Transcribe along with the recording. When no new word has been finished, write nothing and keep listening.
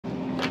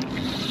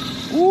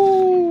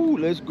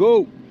let's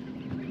go.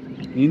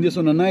 India's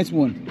on a nice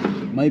one.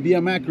 Might be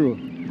a mackerel.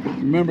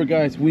 Remember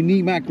guys, we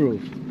need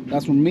mackerels.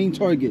 That's our main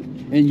target.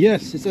 And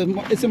yes, it's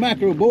a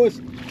mackerel,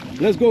 boys.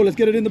 Let's go, let's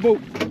get it in the boat.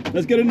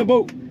 Let's get it in the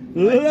boat.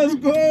 Let's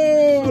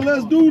go,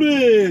 let's do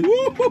this.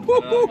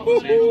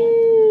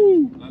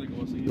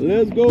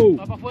 Let's go.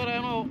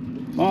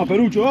 Ah,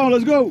 Perucho, oh,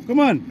 let's go, come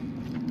on.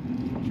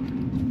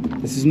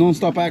 This is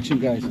non-stop action,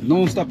 guys,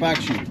 non-stop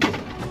action.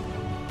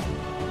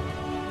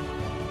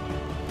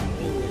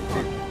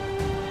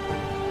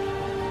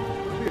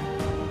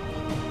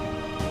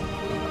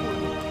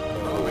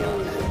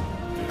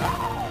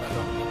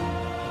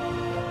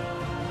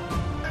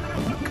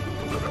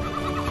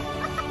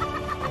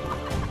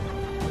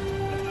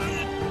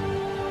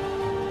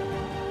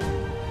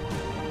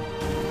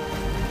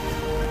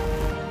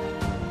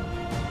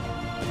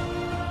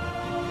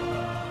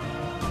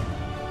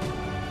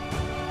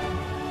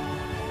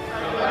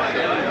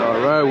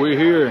 Alright, we're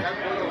here,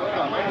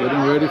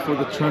 getting ready for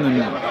the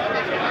tournament.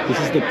 This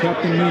is the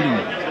captain meeting,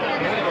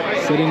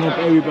 setting up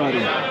everybody,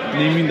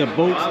 naming the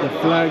boats, the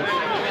flags,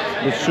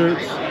 the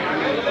shirts,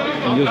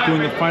 and just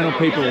doing the final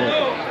paperwork.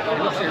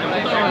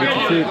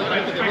 That's it.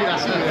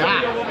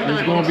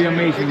 It's going to be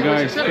amazing,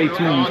 guys. Stay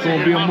tuned, it's going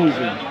to be a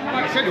movie.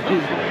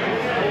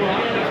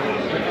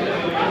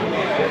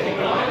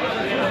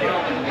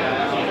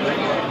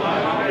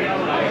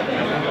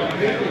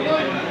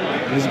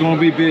 It's going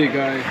to be big,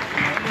 guys.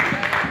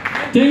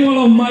 Tengo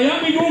los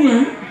Miami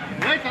Cougars.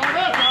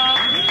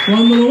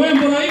 Cuando lo ven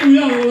por ahí,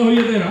 cuidado con la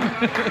billetera.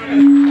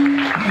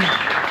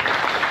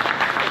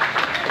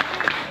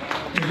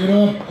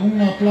 Quiero dar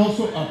un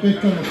aplauso a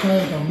Pesca del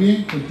Estadio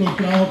también por todo el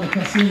trabajo que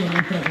está haciendo en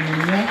nuestra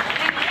comunidad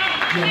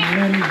y a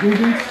Miami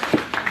Cougars.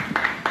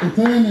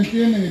 Ustedes me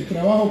entienden el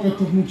trabajo que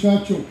estos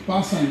muchachos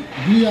pasan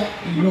día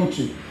y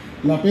noche.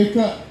 La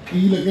pesca,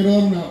 y le quiero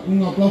dar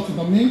un aplauso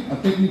también a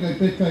Técnica y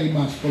Pesca y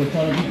más por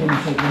estar aquí con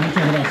nosotros.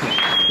 Muchas gracias.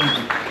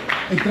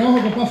 El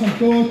trabajo que pasan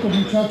todos estos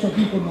muchachos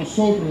aquí con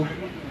nosotros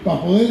para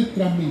poder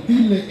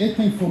transmitirle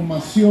esta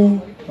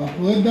información, para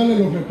poder darle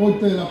los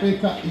reportes de la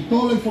pesca y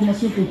toda la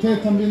información que ustedes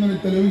están viendo en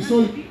el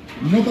televisor,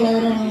 no te la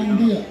graban en un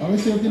día. A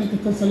veces ellos tienen que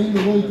estar saliendo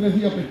 2 y 3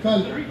 días a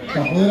pescar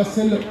para poder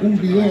hacerle un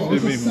video. A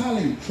veces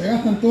salen, se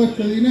gastan todo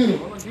este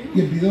dinero y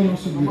el video no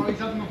sirve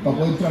para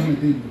poder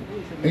transmitirlo.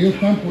 Ellos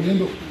están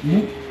poniendo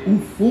un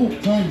full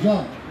time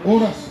job,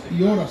 horas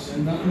y horas,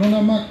 no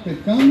nada más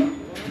pescando,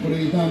 pero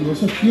editando.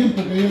 Ese es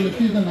tiempo que ellos le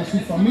quitan a su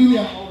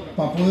familia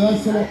para poder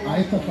dárselo a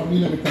esta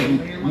familia que está aquí.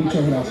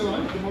 Muchas gracias.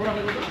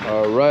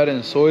 All right,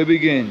 and so it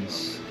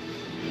begins.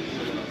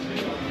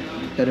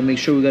 Gotta make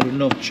sure we got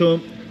enough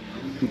chum.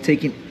 We're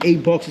taking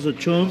 8 boxes of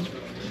chum,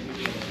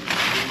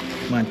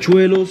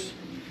 manchuelos,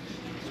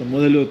 some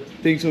other little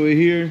things over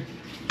here,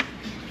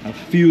 a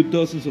few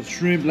dozens of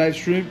shrimp, live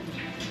shrimp,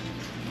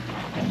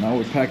 and now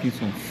we're packing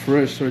some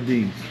fresh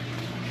sardines.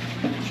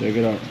 Check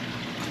it out.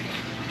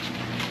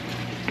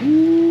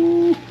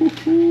 Ooh, hoo,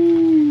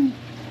 hoo.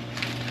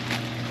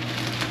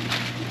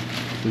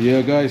 So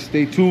yeah guys,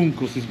 stay tuned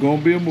because it's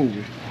gonna be a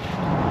movie.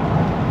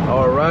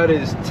 All right,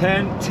 it's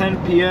 10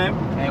 p.m.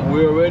 and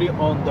we're already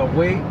on the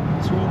way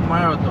to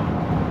Marathon.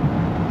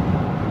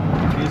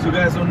 In case you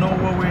guys don't know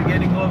what we're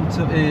getting up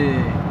to,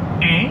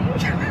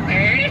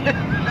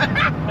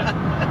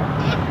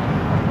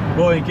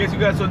 well, in case you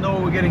guys don't know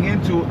what we're getting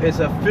into, it's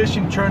a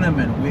fishing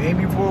tournament. We're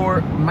aiming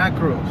for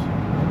mackerels.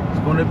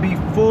 It's gonna be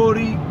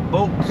 40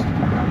 boats,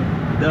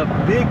 the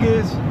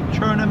biggest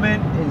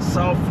tournament in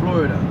South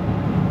Florida.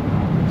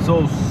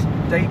 So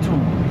stay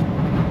tuned.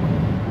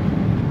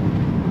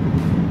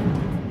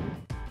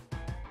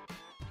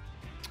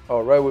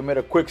 All right, we made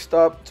a quick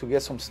stop to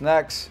get some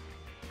snacks,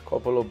 a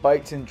couple of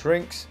bites and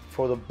drinks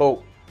for the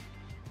boat,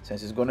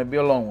 since it's gonna be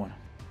a long one.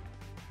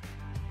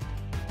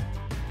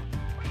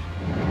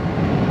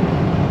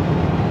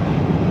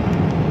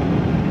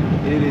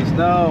 It is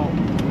now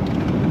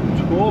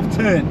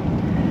 12:10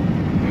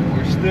 and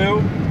we're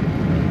still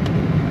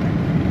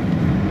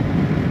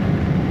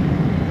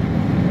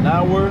an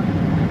hour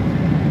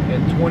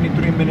and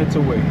 23 minutes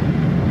away.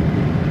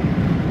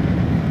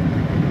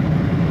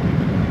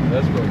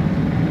 Let's go.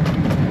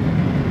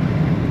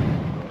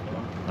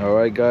 All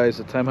right guys,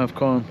 the time have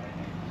come.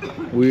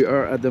 We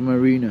are at the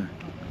marina.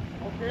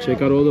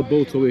 Check out all the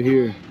boats over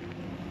here.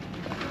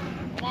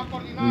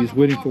 We're just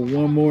waiting for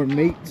one more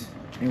mate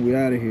and we're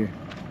out of here.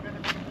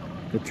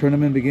 The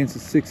tournament begins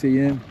at 6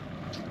 a.m.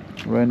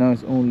 Right now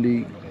it's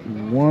only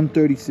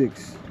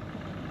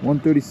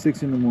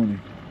 1:36 in the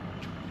morning.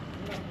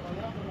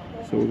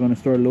 So we're gonna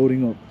start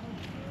loading up.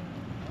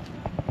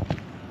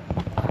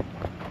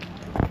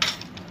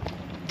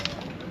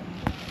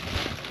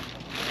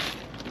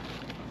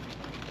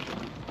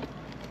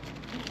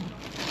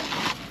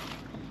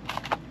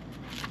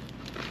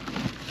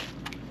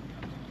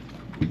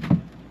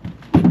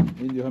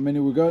 Indio, how many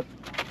we got?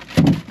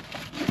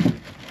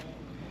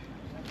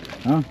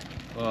 Huh?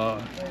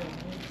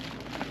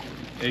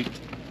 8.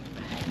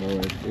 All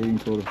right, 8 in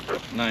total.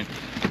 9.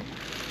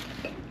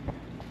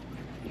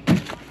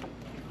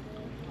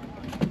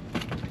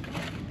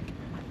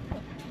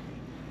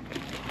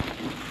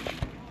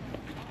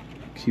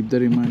 Keep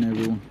that in mind,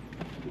 everyone.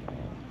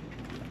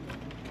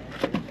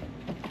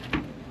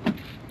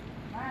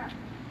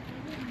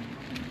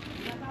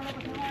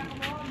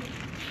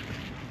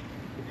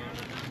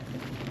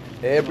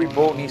 Every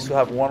boat needs to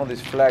have one of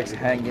these flags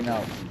hanging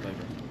out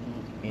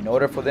in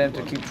order for them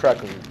to keep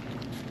track of it.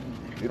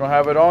 If you don't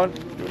have it on,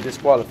 you're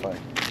disqualified.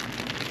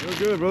 You're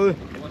good, brother.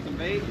 You want some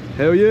bait?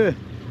 Hell yeah.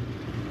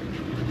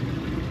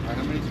 Alright,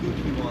 how many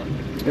scoops do you want?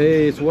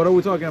 Hey, so what are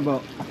we talking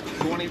about?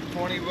 20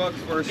 bucks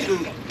for a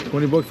scoop.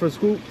 20 bucks for a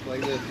scoop?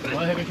 Like this.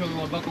 Let me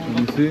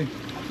see.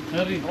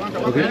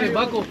 Okay.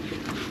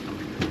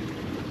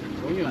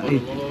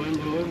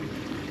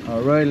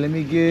 All right, let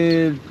me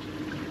get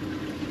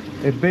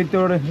 $20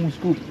 un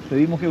scoop.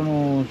 Pedimos que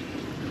unos...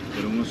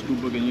 Pero un scoop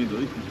pequeñito,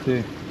 ¿viste?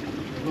 Sí.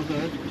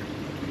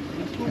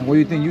 And what do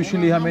you think?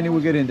 Usually how many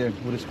we get in there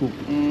with a scoop?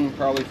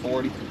 Probably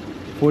 40.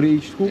 40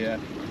 each scoop? Yeah.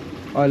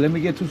 All right, let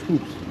me get 2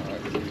 scoops.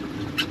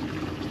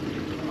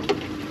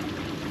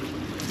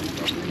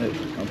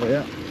 Vamos para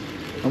allá.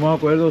 Vamos a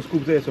coger 2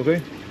 scoops de eso,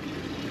 ¿ok?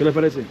 ¿Qué les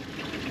parece?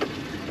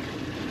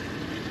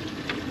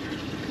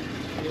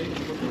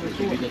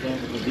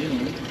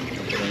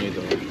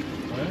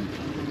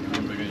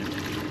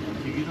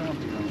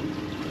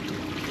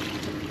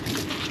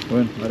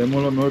 Bueno,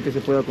 haremos lo mejor que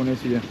se pueda con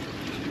eso ya.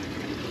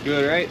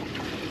 Good, right?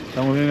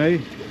 ¿Estamos bien ahí?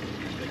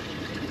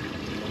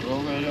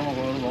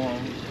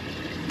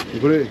 You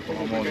agree?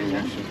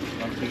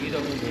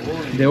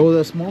 They're all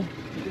that small?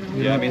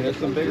 Yeah, I mean, there's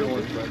some bigger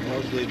ones, but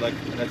mostly, like,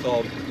 that's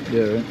all.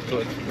 Yeah, right? So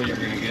it's what you're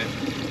gonna get.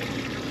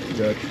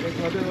 Gotcha.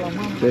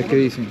 ¿Ustedes qué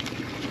dicen?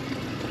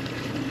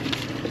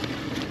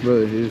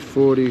 Brother, here's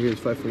 40, here's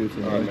 5 for you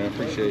too. Alright, man,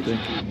 appreciate you.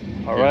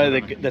 All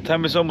right, the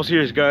time is almost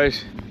here,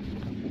 guys.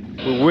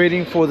 We're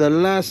waiting for the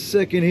last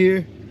second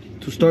here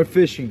to start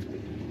fishing.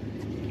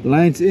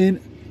 Lines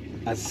in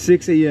at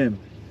 6 a.m.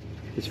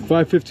 It's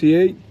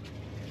 5:58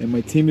 and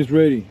my team is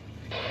ready.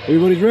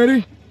 Everybody's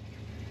ready?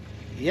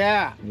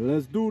 Yeah.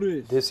 Let's do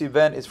this. This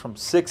event is from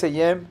 6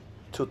 a.m.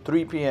 to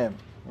 3 p.m.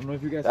 I don't know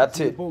if you guys can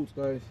see the boats,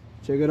 guys.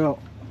 Check it out.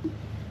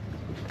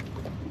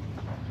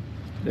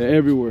 They're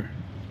everywhere.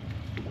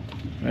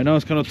 Right now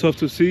it's kind of tough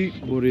to see,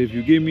 but if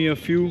you give me a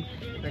few,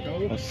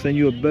 I'll send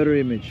you a better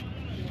image.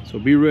 So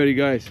be ready,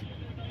 guys.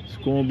 It's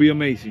going to be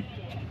amazing.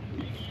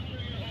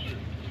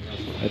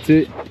 That's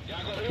it.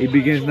 It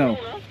begins now.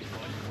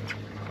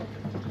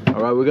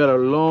 All right, we got a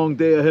long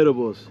day ahead of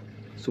us.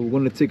 So we're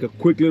going to take a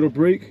quick little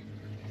break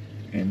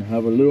and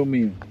have a little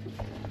meal.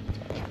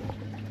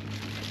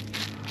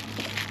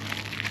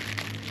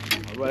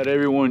 All right,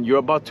 everyone, you're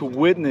about to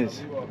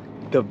witness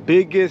the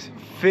biggest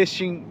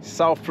fishing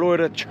South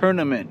Florida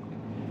tournament.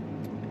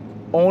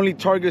 Only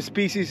target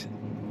species,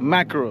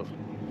 mackerel.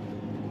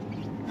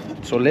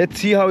 So let's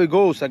see how it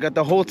goes. I got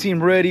the whole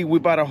team ready. We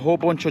bought a whole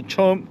bunch of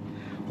chum.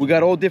 We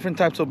got all different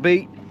types of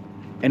bait,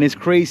 and it's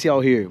crazy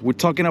out here. We're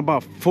talking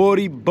about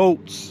 40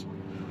 boats.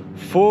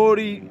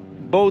 40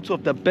 boats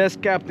of the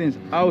best captains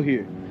out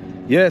here.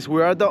 Yes,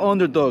 we are the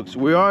underdogs.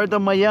 We are the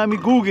Miami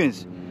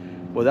Googans,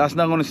 but that's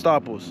not gonna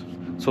stop us.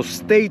 So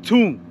stay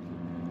tuned,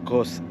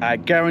 because I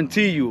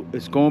guarantee you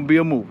it's gonna be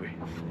a movie.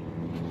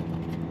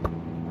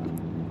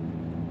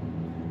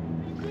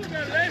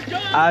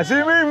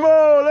 Así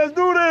mismo, let's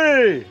do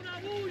this!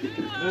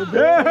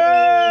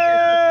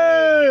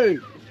 Hey!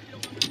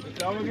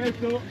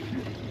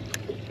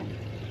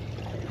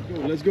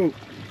 Let's go.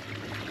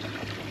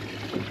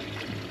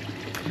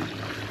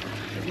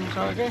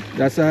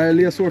 That's a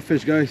Hialeah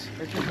swordfish, guys.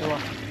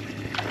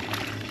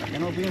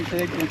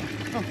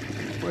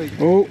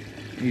 Oh,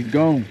 he's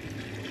gone.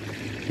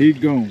 He's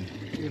gone.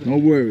 No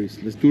worries.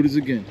 Let's do this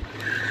again.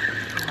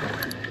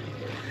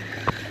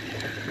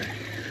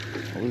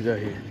 What we got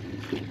here?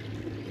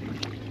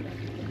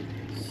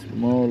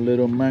 Small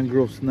little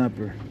mangrove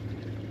snapper.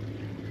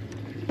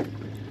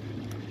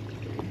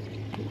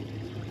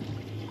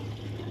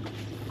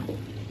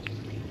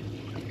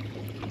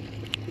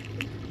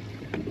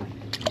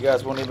 You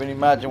guys won't even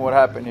imagine what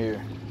happened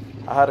here.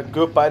 I had a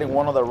good bite in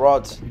one of the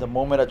rods. The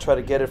moment I tried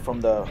to get it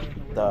from the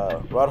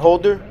rod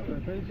holder,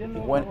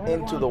 it went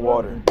into the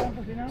water.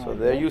 So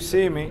there you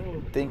see me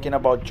thinking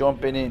about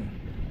jumping in.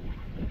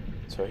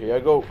 So here I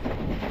go.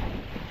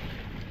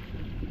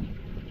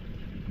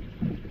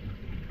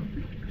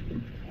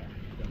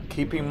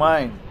 Keep in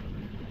mind,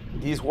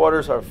 these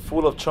waters are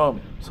full of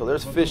chum, so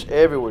there's fish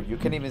everywhere. You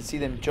can even see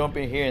them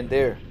jumping here and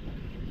there.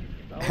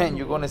 And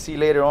you're gonna see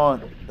later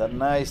on that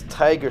nice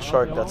tiger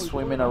shark that's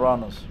swimming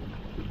around us.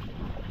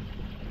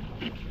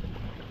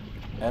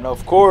 And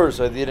of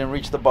course, I didn't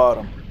reach the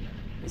bottom.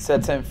 It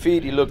said 10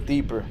 feet, it looked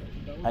deeper.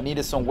 I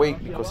needed some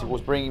weight because it was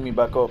bringing me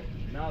back up.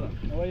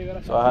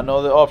 So I had no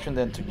other option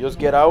than to just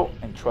get out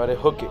and try to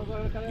hook it.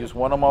 Use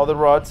one of my other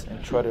rods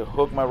and try to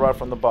hook my rod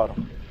from the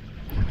bottom.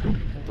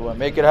 Do I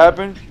make it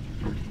happen?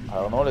 I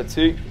don't know, let's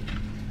see.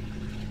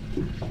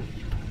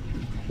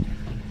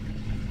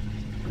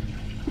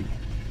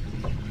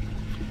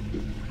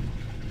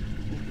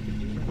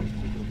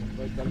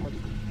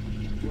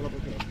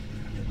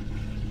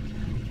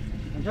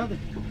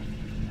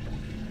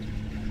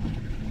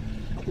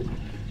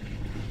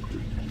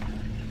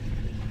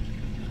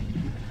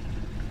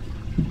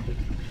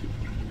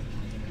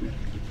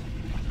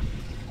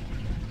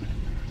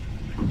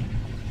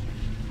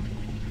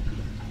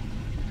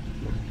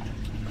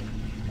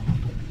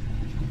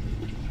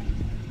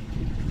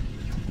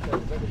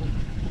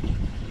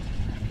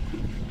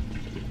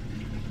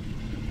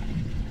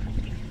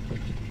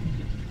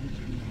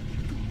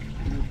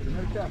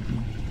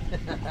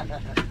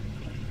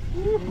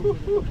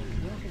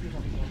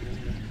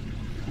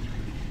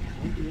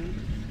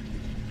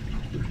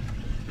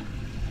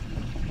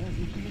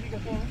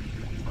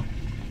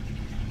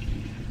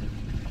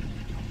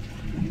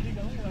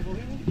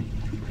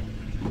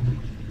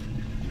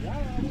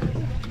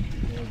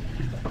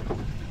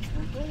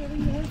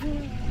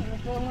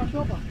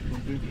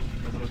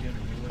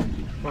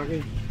 ¿Para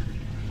qué?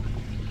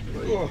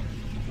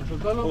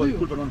 Oh,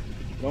 disculpa, hermano.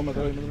 No, me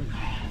trae.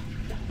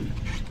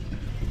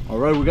 All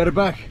right, we got it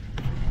back.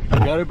 We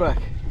got it back.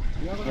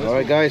 All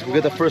right, guys, we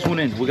got the first one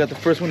in. We got the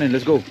first one in.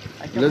 Let's go.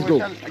 Let's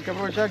go. Hay que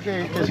aprovechar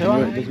que se All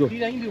van. right, let's go.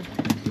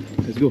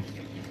 Let's go.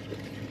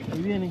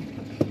 Ahí vienen.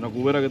 Una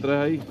cubera que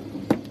traes ahí.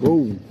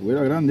 Oh,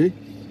 cubera grande.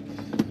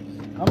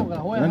 Vamos, que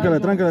la juegan. Tráncala,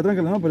 tráncala,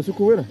 tráncala. No, pero eso es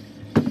cubera.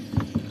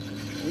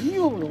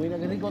 Mira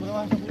qué rico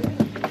trabaja esa cubera.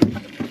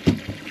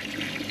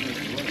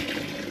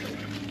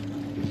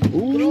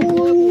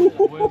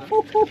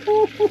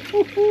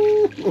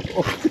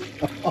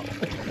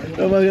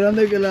 Está más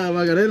grande que la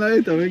Mackerel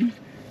esta, ven.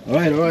 All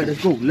right,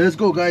 let's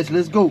go, guys,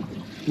 let's go.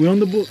 We're on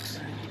the books.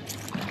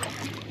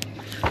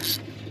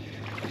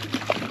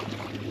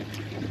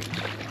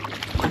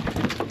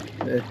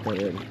 Esta,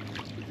 ver.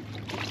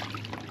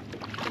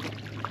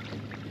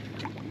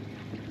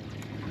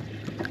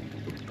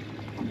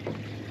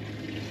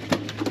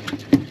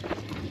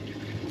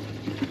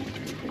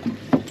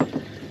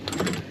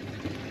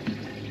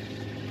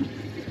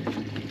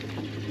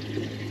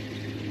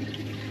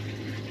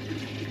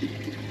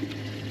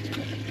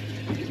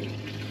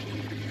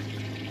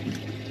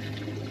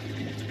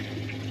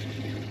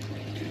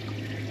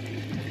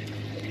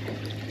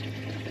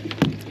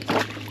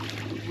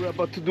 We're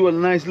about to do a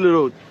nice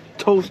little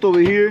toast over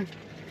here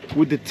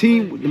with the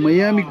team, with the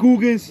Miami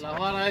Googans. La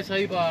vara esa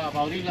ahí para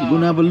abrir la. We're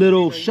gonna have a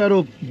little shot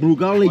of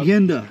Brugal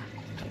Leyenda.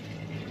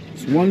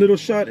 It's one little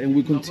shot and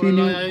we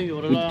continue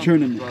with the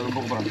tournament. All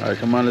right,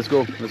 come on, let's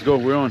go. Let's go,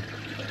 we're on.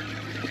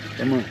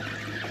 Come on.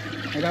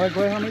 Mira, a ver,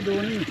 cógeme tu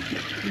bonito.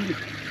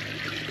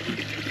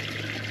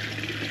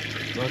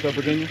 ¿Dónde está el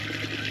pequeño?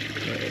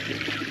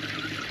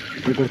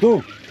 ¿Me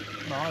cortó?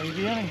 No, ahí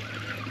vienen.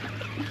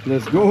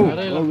 Let's go.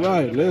 All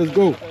right, let's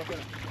go.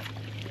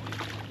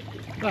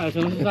 Ah,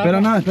 eso no se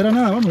Espera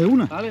nada, vamos de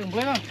una. Dale, un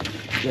plega.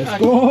 Let's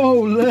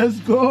go,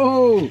 let's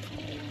go.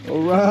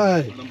 All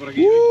right. Están por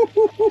aquí.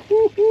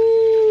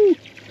 Woo-hoo-hoo-hoo-hoo.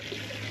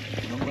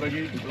 Están por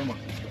aquí. Toma.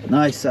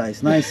 Nice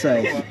size, nice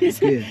size.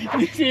 Yeah.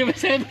 Sí, me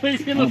estoy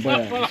diciendo Vamos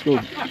para allá. Let's go.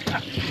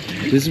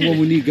 This is what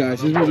we need, guys.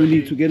 This is what we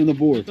need to get on the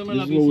board. This is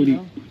what we need.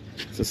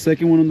 It's the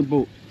second one on the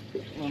boat.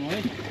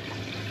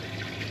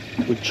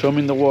 We're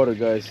chumming the water,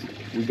 guys.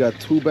 We got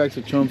 2 bags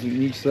of chums on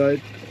each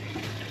side.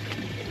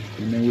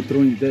 And then we're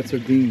throwing dead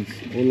sardines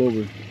all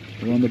over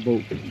around the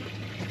boat.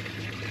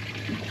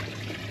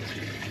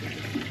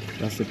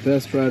 That's the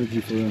best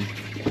strategy for them.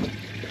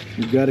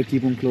 You gotta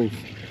keep them close.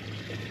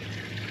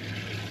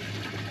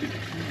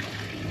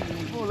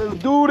 Oh, let's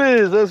do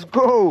this. Let's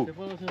go.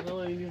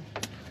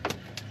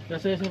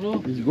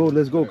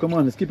 Let's go. Come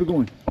on, let's keep it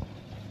going.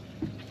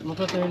 No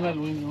trates en la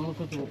luz, no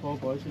trates por favor,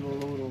 para ver si lo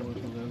logro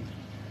resolver.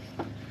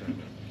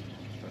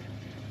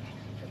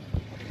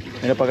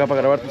 Mira para acá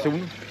para grabarte un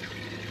segundo.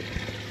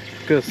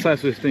 Look at the size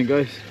of this thing,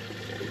 guys.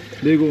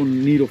 Big old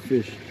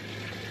needlefish.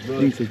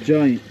 Thing's a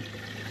giant.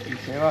 Y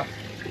se va.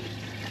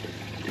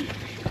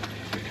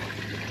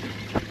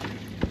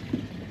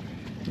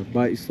 The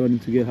bite is starting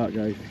to get hot,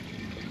 guys.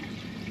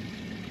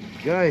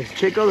 Guys,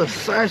 check out the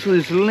size of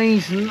this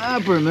lane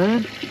snapper,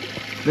 man.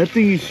 That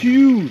thing is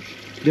huge.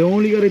 They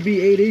only gotta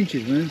be 8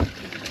 inches, man.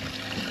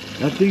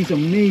 That thing's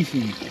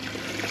amazing.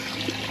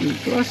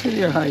 That's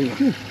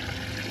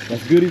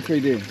good eats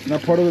right there. It's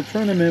not part of the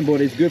tournament, but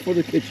it's good for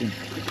the kitchen.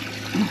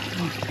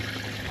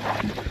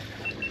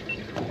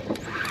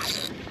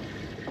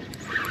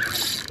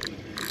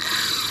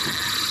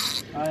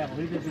 Ahora,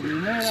 cogiste tu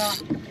primera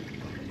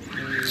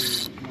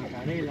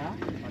Mackerel,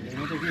 para que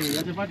no te quede.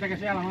 Ya hace falta que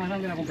sea la más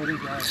grande de la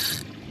competencia.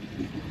 Es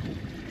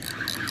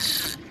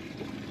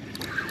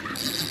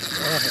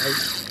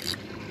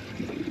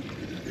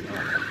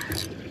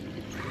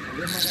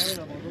Mackerel,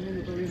 como todo el mundo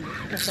está viendo.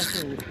 Esta está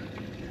seguro.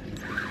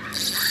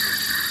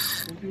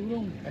 Un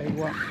tiburón. Es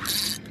igual.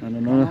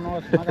 No,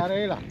 es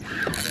Mackerel. Ahí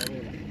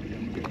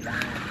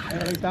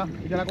está.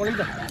 ¿Viste la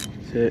colita?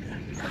 Sí.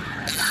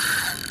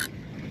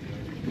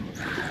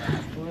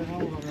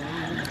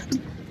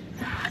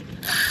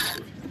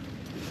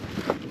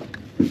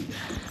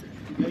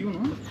 Hay uno,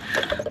 ¿no?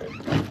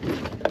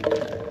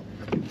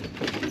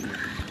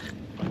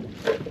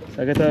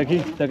 Saca esta de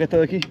aquí, saca esta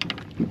de aquí.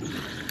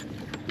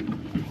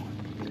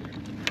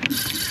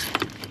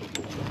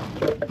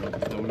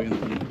 Está volviendo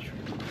mucho.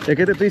 Es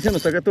que te estoy diciendo,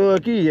 saca todo de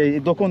aquí y hay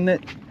 2 con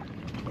net.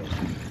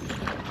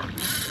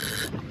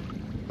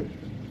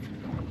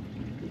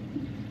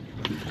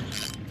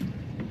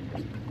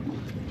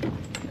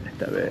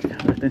 Esta vez,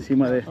 está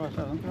encima de esto.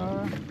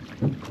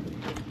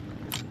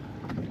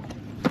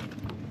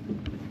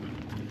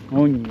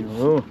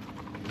 Coño.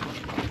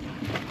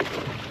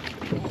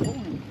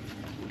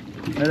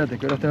 Espérate,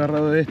 que ahora está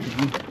agarrado de este.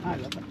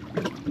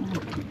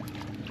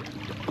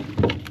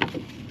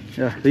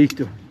 Ya,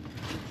 listo.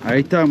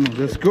 Ahí estamos.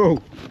 Let's go.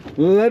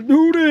 Let's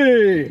do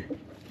it.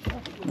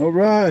 All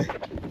right.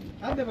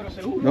 Ande, pero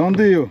seguro.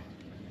 ¿Dónde yo?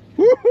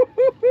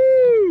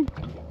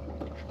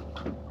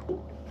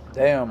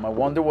 Damn, I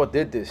wonder what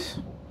did this.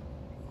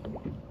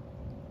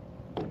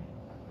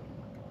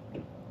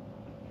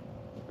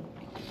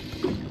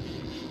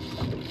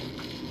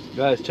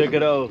 Guys, check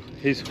it out.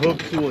 He's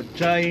hooked to a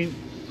giant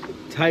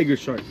tiger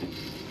shark.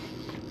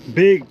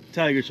 Big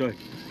tiger shark.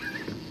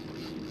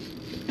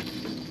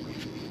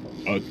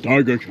 A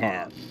tiger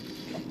shark.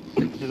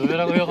 Si lo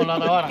hubiera cogido con la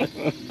navara.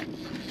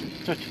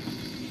 Chocho.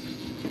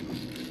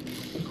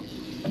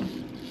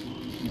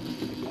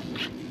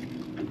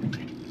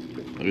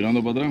 ¿Está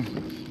virando para atrás?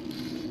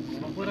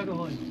 No fuera que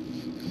joder.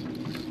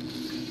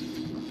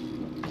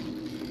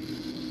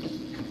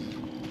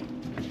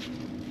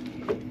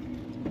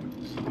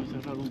 Voy a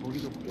cerrar un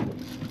poquito.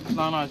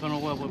 No, eso no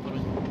voy a poder por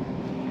ahí.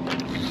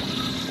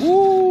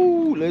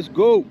 Ooh, let's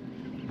go.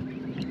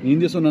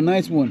 India's on a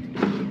nice one.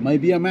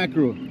 Might be a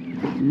mackerel.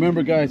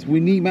 Remember, guys, we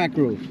need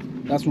mackerel.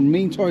 That's our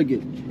main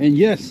target. And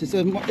yes, it's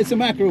a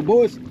mackerel,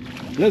 boys.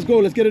 Let's go.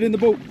 Let's get it in the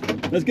boat.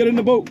 Let's get it in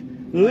the boat.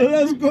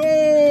 Let's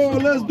go.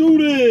 Let's do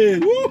this.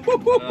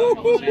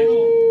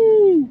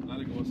 Woo-hoo-hoo-hoo-hoo.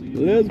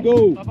 Let's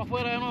go. Va para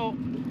afuera de nuevo.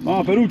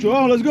 Ah, Perucho.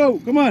 Oh, let's go.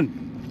 Come on.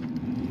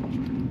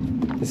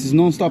 This is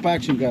non-stop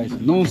action, guys.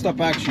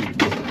 Non-stop action.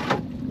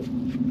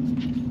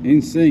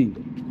 Insane.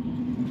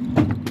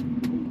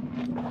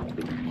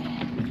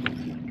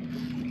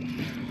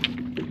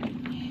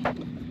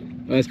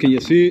 Guys, can you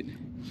see it?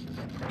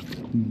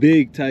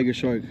 Big tiger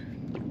shark.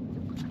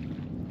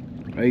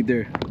 Right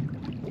there.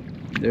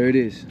 There it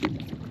is.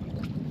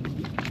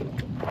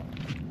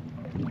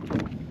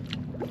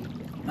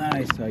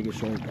 Nice tiger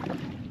shark.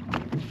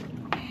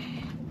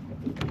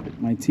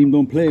 My team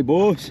don't play,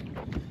 boys.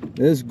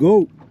 Let's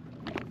go.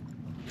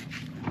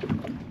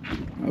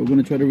 Right, we're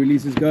gonna try to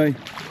release this guy.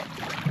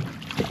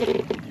 There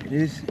it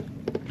is.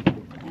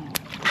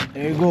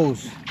 There it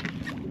goes.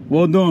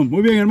 Well done.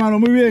 Muy bien, hermano.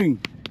 Muy bien.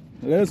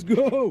 Let's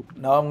go.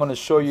 Now I'm gonna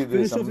show you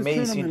this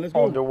amazing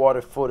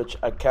underwater footage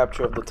I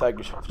captured of the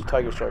tiger shark.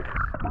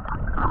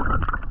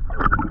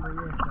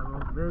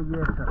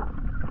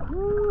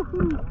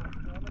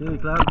 Sí,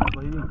 claro.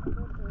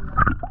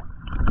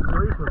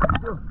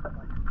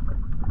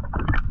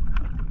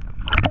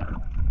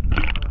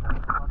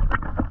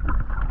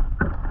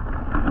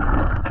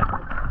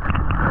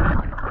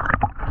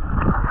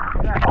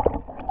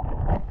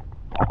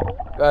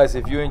 Guys,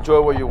 if you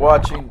enjoy what you're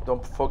watching,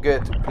 don't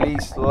forget to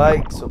please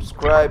like,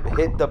 subscribe,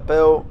 hit the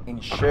bell,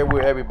 and share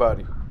with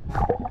everybody.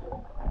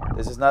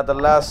 This is not the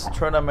last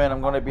tournament I'm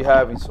going to be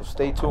having, so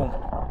stay tuned.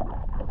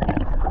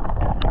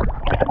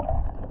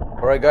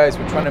 Alright guys,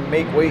 we're trying to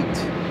make weight,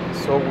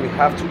 so we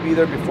have to be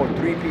there before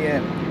 3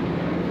 p.m.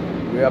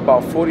 We're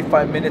about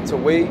 45 minutes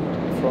away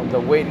from the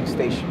waiting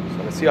station,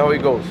 so let's see how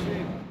it goes.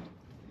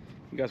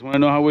 You guys want to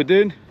know how we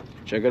did?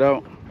 Check it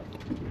out.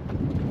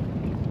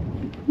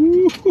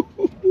 We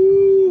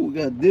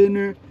got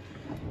dinner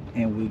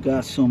and we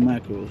got some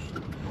mackerels.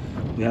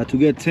 We had to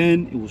get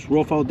 10. It was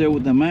rough out there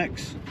with the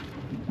max,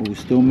 but we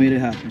still made it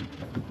happen.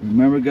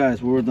 Remember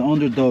guys, we were the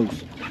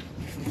underdogs.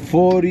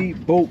 40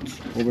 boats,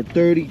 over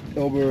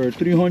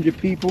 300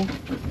 people.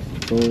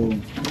 So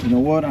you know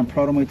what, I'm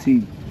proud of my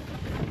team.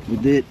 We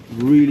did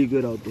really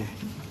good out there.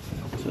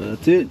 So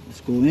that's it.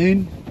 Let's go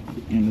in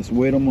and let's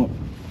wait them up.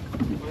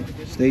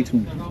 Stay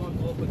tuned.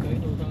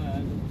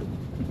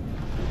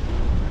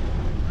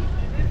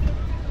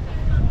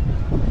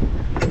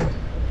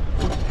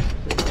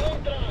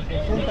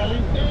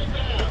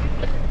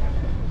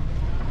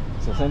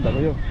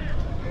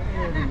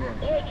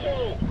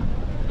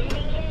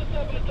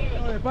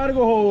 ¿De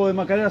pargos o de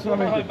Mackerel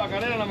solamente? De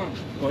Mackerel nada más.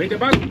 ¿Cogiste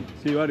pargo?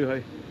 Sí, varios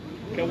ahí.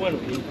 Qué bueno.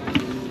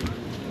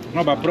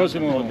 No, para el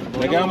próximo.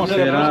 ¿De qué vamos a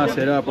hacer?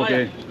 Será,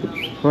 porque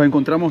los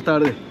encontramos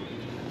tarde.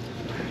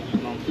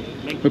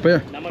 Voy para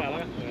allá. Dame acá,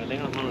 para que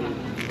tenga las manos.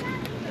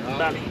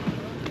 Dale.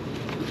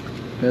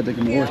 Espérate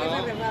que me voy.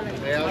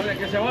 Dale,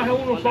 que se baje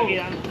uno solo.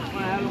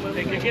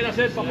 El que quiera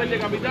hacer papel de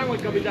capitán o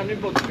el capitán, no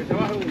importa, que se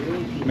baje uno.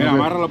 Mira,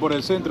 amárrala por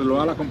el centro y lo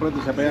alas completo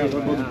y se pega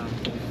todo el bote.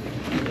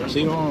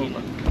 Así no.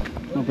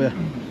 Vamos para allá.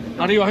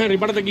 Arriba, Henry,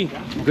 párate aquí.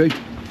 Ok.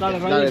 Dale,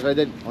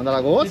 Raúl. ¿Onda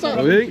la cosa?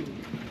 ¿Lo vi?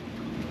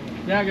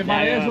 Deja que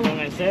pare eso. Con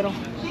el cero.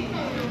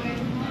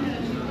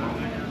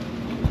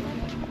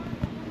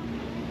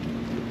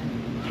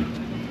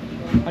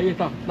 Ahí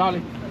está,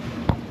 dale.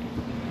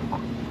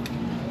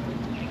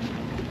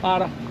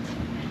 Para.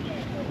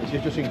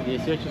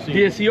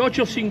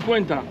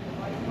 18.50.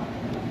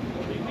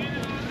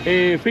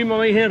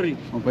 Fírmame ahí, Henry.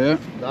 Vamos para allá.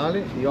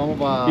 Dale, y vamos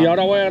para... Y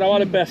ahora voy a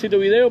grabar el pedacito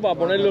de video para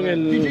ponerlo en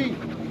el...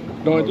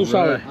 Donde tú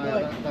sabes.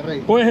 Está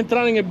rey. Puedes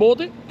entrar en el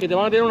bote, que te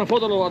van a tirar una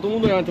foto a todo el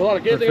mundo que adentro.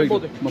 Dale, quédate en el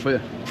bote. Vamos para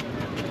allá.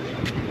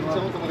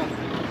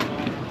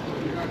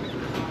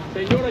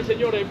 Señoras y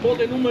señores, el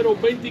bote número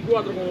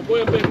 24, como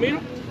pueden ver,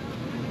 mira.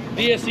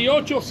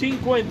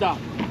 18.50.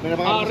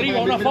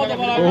 Arriba, una foto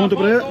para la Conjunto,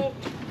 foto.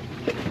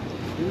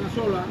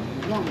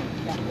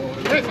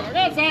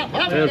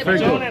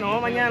 Perfecto.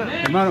 No, mañana.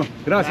 Hermano,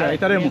 gracias, ahí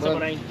estaremos.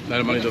 Dale,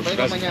 hermanito,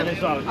 gracias.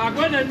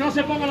 Acuérdense, no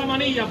se ponga la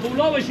manilla,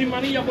 pullover y sin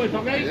manilla puesta,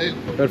 ¿ok?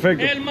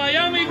 Perfecto. El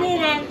Miami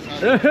Cougar.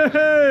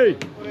 Hey.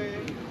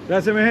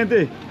 Gracias, mi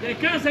gente.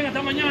 Descansen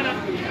hasta mañana.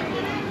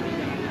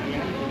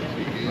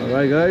 All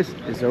right, guys,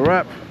 it's a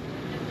wrap.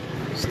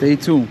 Stay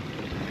tuned.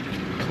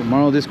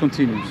 Tomorrow this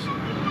continues.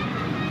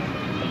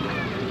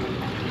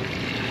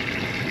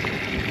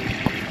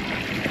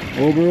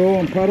 Overall,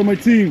 I'm proud of my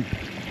team.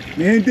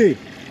 Mi gente,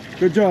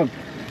 good job.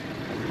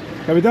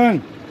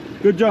 Capitán,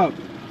 good job.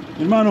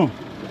 Hermano,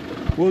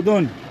 well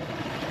done.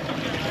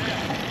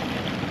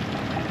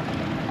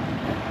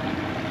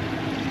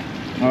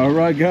 All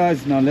right,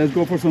 guys, now let's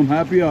go for some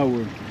happy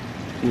hour.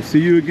 We'll see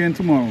you again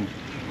tomorrow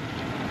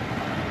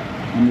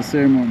on the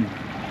ceremony.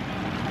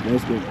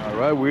 Let's go. All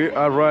right, we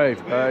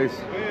arrived, guys.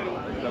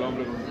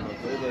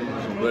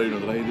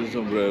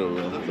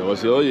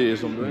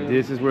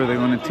 This is where they're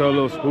going to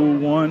tell us who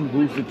won,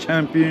 who's the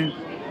champion,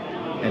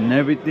 and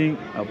everything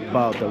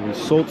about the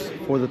results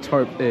for the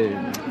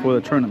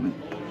tournament.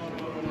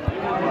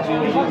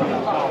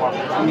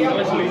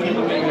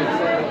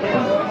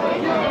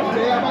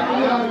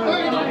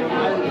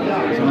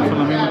 Son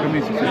la misma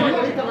camisa,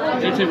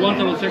 ¿sí? Ese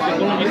guante lo seca,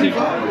 ponlo aquí seco.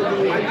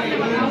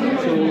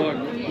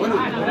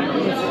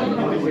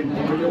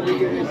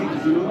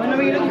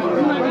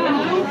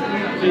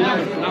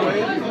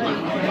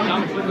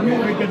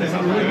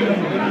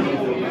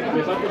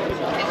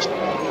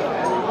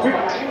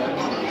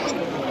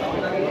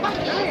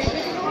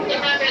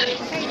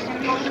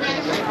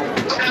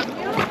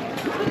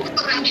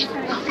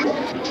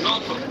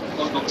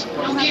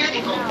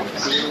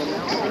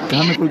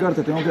 Déjame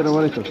colgarte, tengo que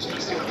grabar esto.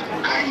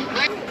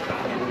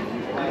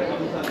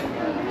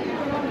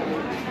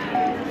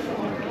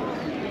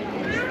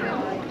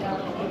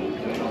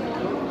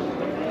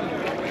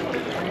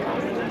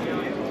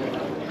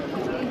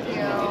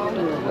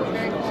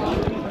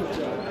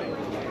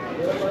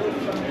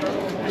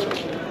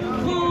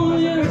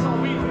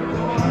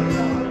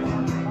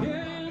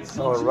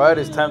 Alright,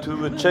 it's time to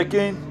do the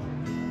check-in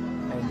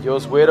and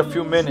just wait a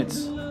few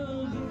minutes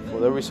for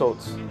the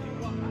results.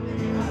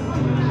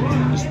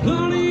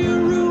 Plenty of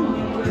room,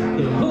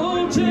 the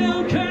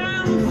Hotel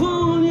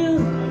California.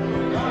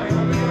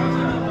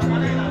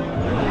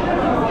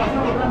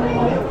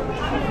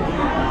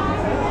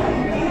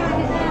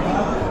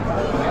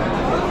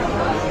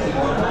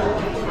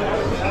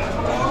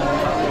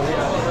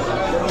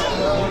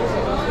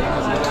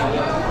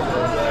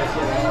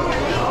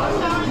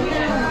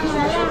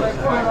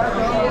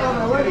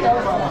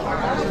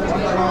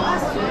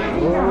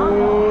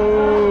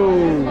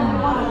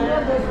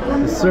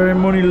 The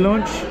ceremony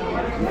lunch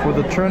for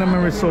the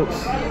tournament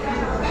results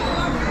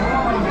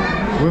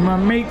with my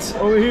mates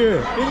over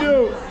here.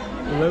 Indio,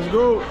 let's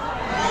go.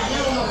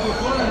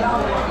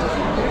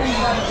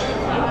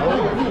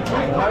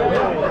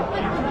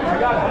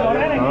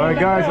 All right,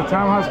 guys, the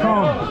time has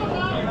come.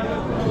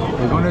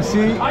 We're gonna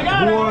see who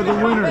are the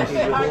winners.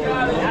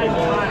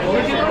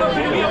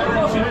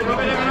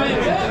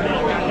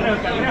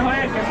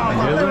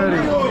 Get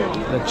ready.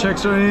 The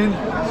checks are in.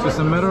 It's just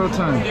a matter of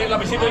time. Hey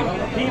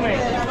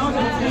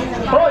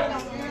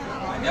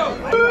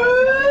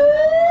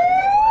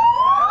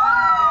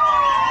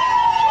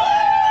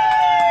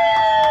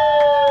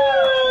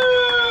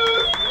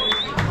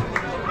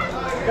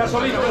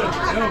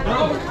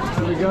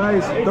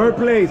guys, third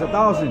place,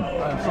 1,000.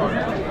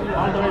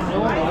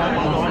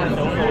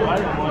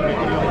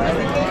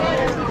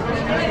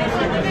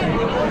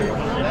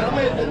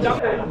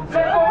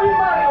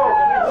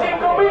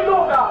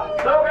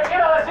 Lo que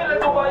quiera decirle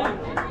tu país.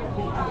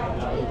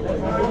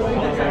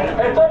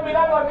 Estoy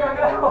mirando al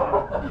cangrejo.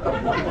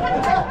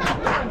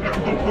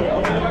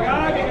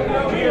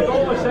 Mire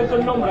todo excepto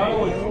el nombre.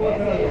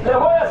 Les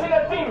voy a decir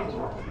el team.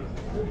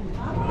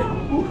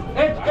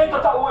 Esto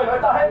está bueno,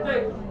 esta gente.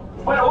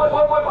 Bueno, voy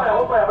para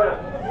allá, espera.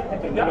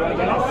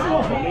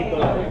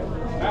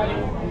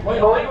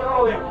 ¿Lo digo o no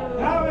lo digo?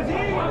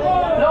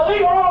 ¿Lo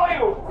digo o no lo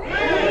digo?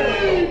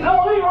 ¿Lo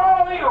digo o no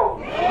lo digo?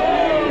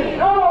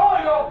 ¡No lo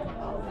oigo!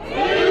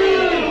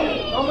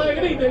 ¡No me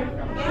griten!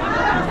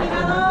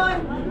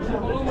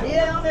 ¿Y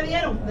de dónde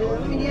vieron? ¿De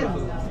dónde vinieron?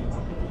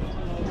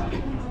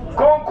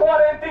 Con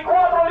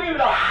 44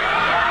 libras.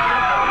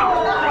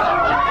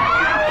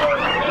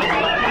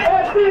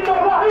 ¡El Tito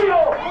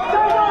Bajío!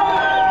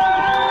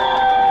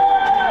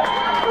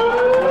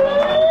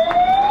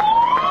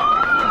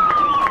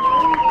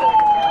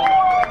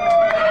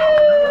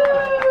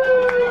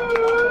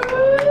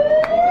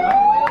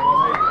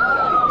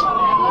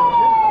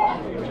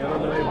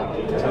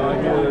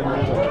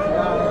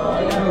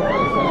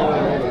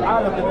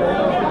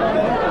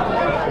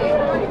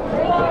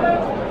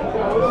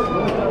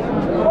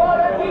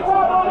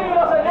 ¡44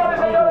 libras, señores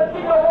y señores!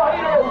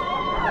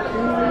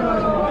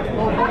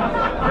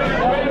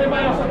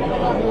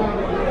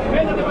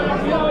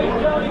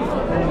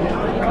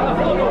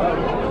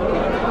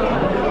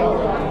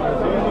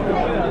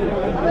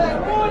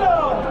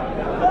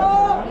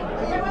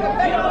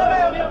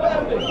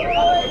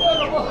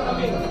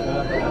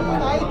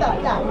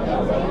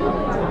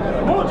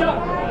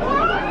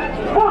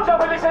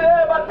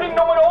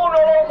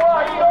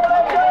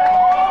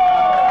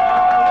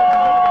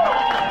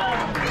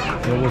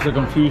 There was a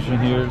confusion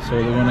here, so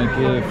they want to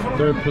give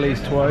third place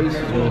twice.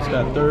 So it's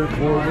got third,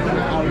 fourth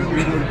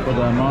for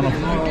the amount of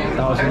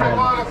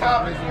 $1,000.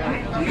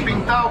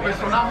 Pintado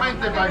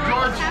personalmente by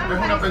George, es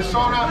una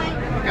persona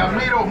que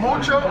admiro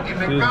mucho y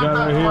me This guy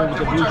encanta. right here with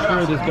the blue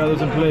shirt, this guy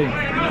doesn't play.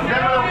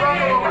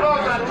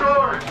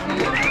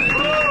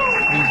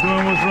 He's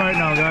doing what's right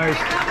now, guys.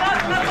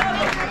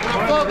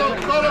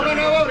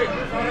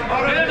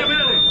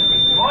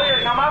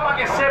 Oye, nada más para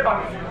que sepan,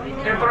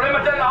 el problema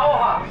está en la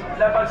hoja.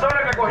 La persona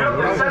que cogió el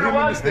tercer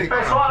lugar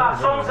empezó a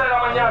las 11 de la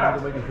mañana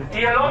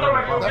y el otro me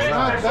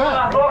empezó a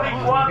las 2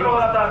 y 4 de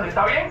la tarde.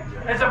 ¿Está bien?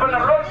 Ese fue el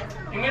error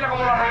y mira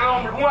cómo lo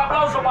arregló. Un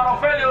aplauso para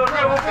Ofelio del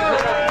Río.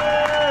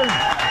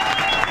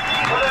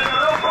 Pero el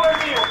error fue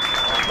mío,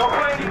 no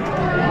fue mío.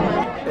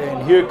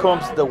 And here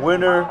comes the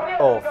winner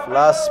of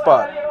last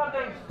spot.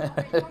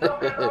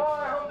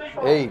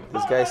 Hey,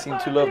 this guy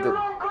seemed to love it.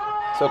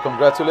 So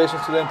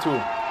congratulations to them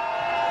too.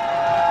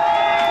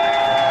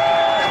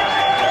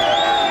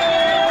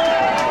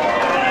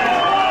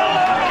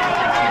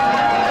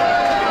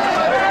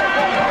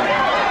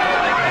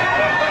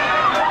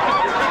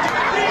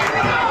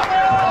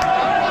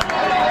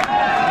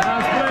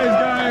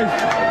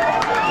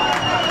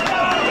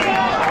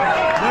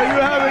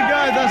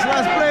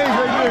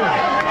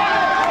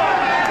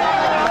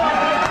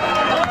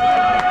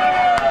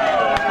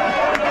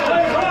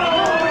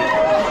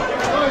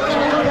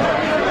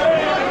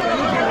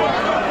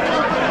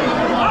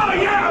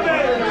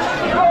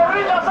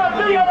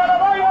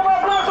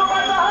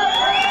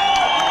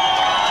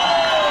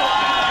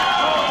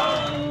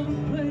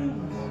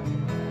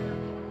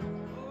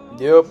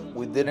 Yep,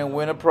 we didn't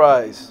win a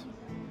prize.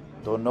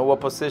 Don't know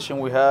what position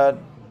we had.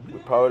 We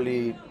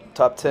probably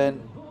top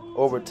 10,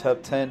 over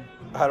top 10.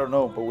 I don't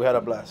know, but we had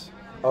a blast.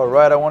 All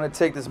right, I want to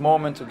take this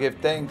moment to give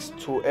thanks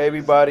to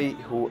everybody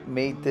who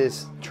made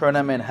this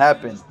tournament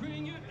happen.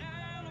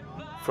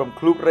 From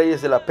Club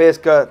Reyes de la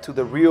Pesca to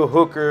the Rio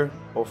Hooker,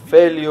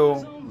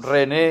 Ofelio,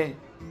 Rene,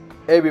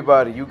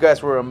 everybody, you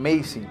guys were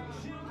amazing.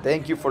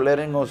 Thank you for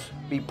letting us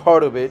be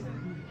part of it.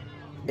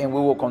 And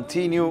we will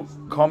continue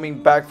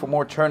coming back for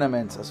more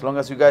tournaments as long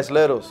as you guys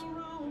let us.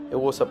 It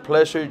was a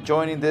pleasure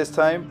joining this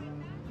time.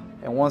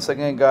 And once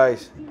again,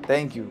 guys,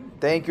 thank you.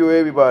 Thank you,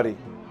 everybody.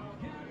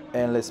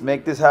 And let's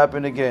make this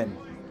happen again.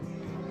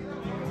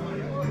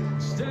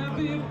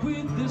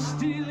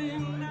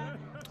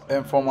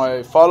 And for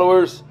my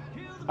followers,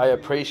 I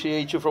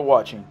appreciate you for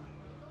watching.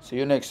 See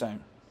you next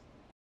time.